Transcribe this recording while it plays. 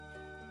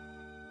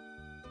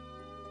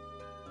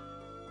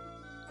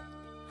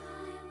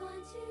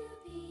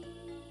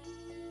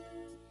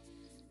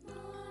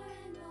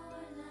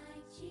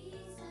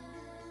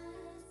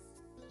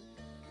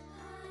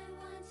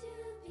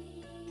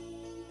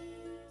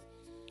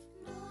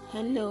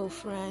Hello,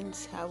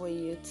 friends. How are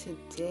you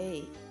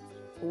today?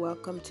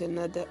 Welcome to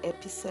another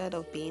episode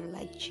of Being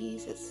Like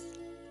Jesus.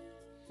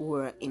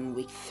 We're in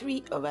week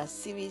 3 of our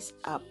series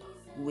Up,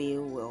 We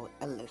Will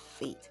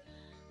Elevate.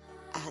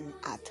 And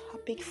our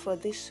topic for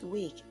this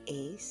week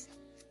is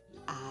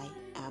I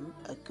am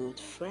a good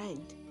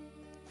friend.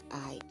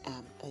 I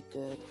am a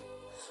good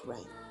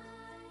friend.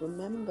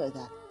 Remember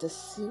that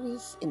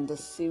in the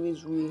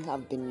series we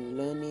have been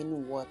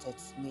learning what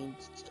it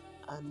means to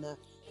honor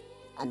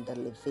and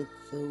elevate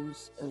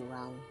those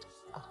around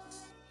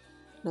us,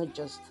 not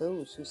just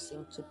those who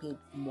seem to be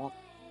more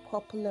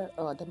popular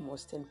or the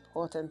most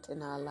important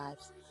in our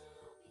lives,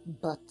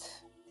 but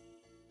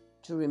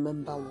to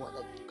remember what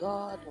that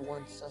God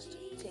wants us to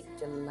take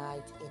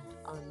delight in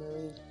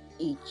honoring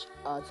each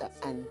other,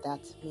 and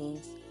that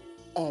means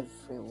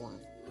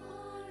everyone.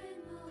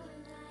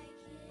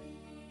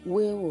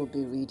 We will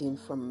be reading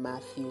from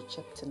Matthew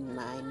chapter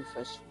 9,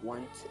 verse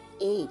 1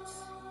 to 8,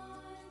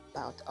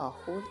 about a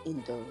hole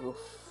in the roof.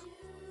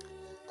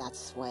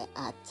 That's where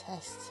our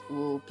text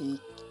will be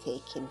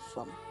taken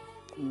from.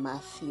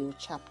 Matthew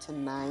chapter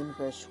 9,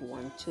 verse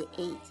 1 to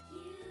 8.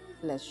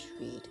 Let's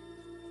read.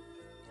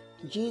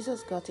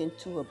 Jesus got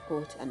into a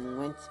boat and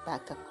went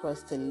back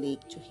across the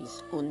lake to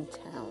his own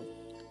town.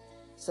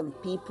 Some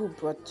people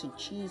brought to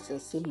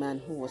Jesus a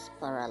man who was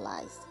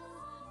paralyzed.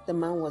 The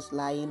man was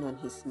lying on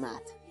his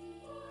mat.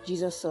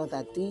 Jesus saw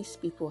that these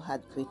people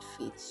had great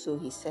faith, so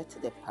he said to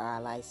the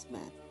paralyzed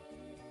man,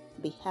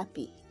 "Be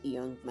happy,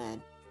 young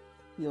man.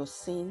 Your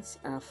sins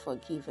are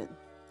forgiven."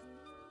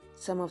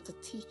 Some of the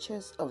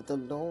teachers of the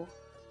law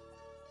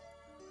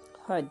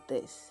heard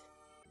this.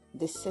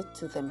 They said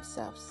to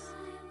themselves,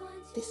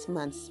 "This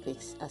man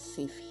speaks as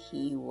if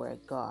he were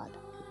God."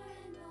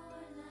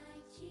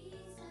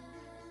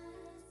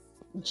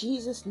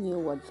 Jesus knew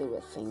what they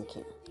were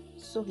thinking,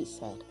 so he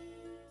said,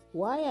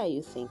 "Why are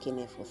you thinking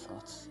evil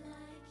thoughts?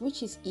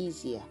 Which is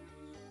easier,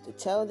 to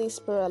tell this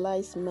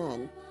paralyzed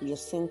man, 'Your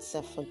sins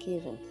are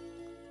forgiven,'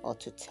 or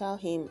to tell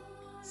him,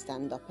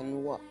 'Stand up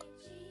and walk'?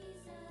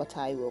 But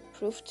I will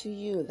prove to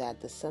you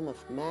that the Son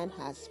of Man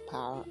has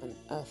power on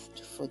earth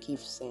to forgive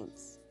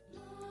sins."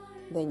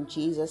 Then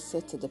Jesus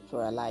said to the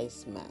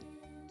paralyzed man,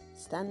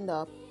 "Stand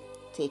up,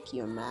 take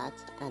your mat,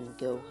 and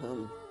go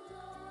home."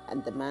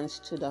 And the man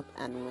stood up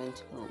and went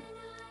home.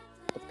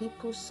 The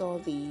people saw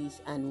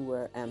these and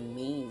were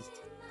amazed.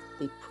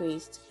 They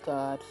praised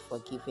God for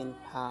giving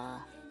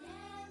power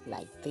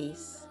like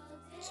this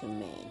to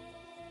men.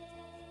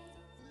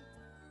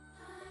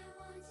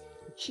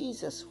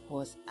 Jesus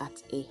was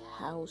at a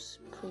house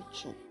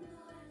preaching.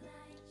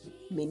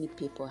 Many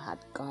people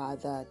had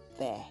gathered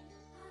there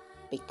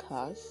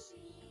because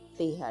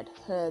they had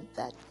heard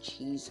that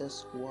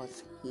Jesus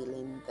was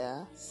healing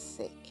the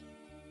sick.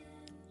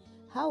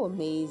 How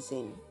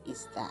amazing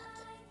is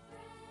that?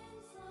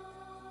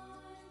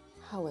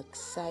 How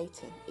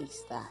exciting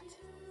is that?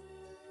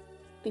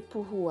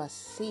 People who are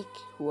sick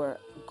were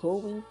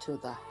going to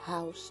the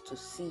house to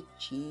see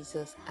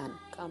Jesus and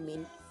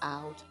coming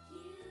out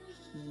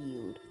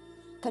healed.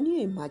 Can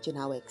you imagine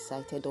how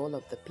excited all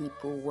of the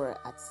people were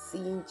at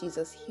seeing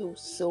Jesus heal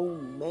so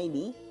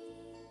many?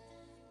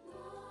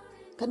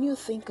 Can you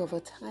think of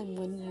a time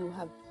when you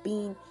have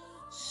been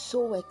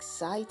so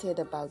excited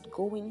about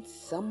going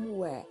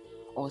somewhere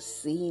or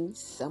seeing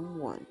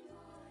someone?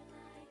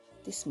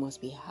 This must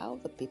be how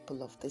the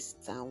people of this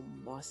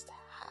town must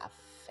have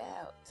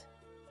felt.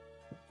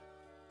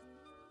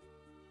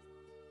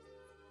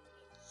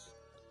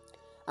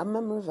 Our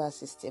memory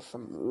verse is still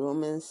from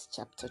Romans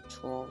chapter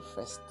 12,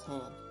 verse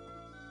 10.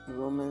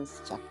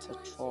 Romans chapter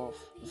 12,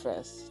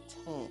 verse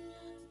 10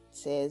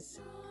 says,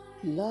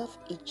 "Love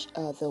each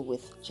other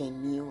with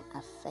genuine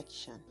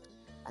affection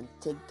and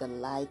take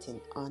delight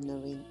in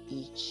honoring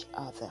each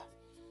other."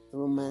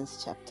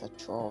 Romans chapter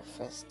 12,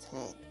 verse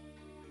 10.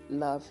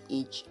 Love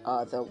each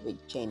other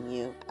with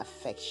genuine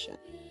affection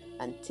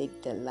and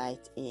take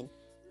delight in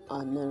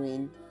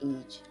honoring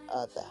each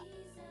other.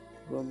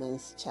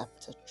 Romans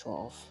chapter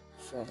 12,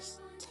 verse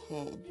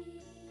 10.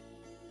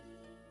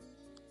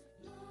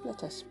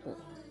 Let us pray.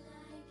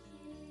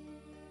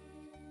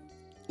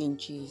 In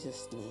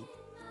Jesus' name,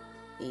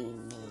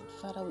 amen.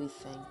 Father, we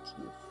thank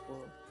you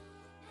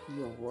for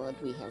your word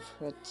we have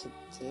heard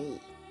today.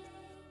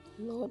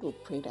 Lord, we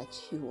pray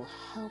that you will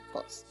help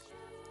us,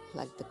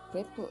 like the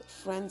people,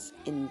 friends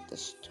in the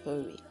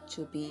story,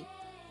 to be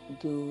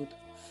good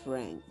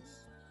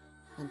friends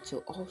and to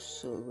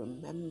also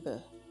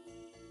remember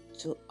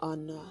to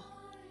honor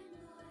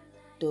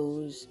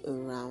those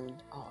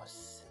around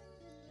us.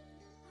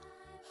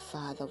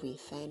 Father, we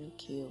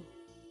thank you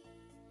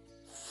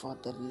for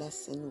the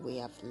lesson we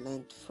have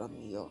learned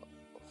from your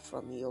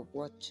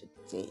word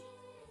today.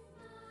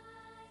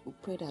 We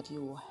pray that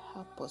you will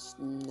help us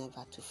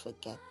never to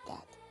forget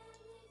that.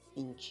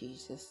 In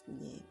Jesus'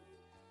 name,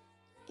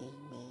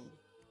 amen.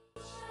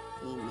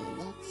 Amen.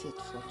 That's it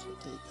for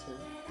today. Till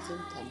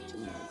same time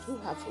tomorrow. Do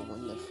have a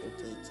wonderful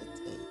day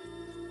today.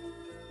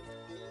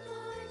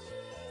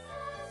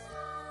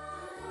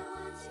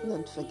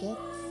 Don't forget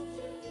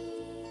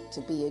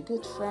to be a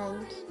good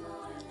friend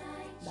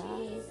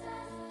Bye.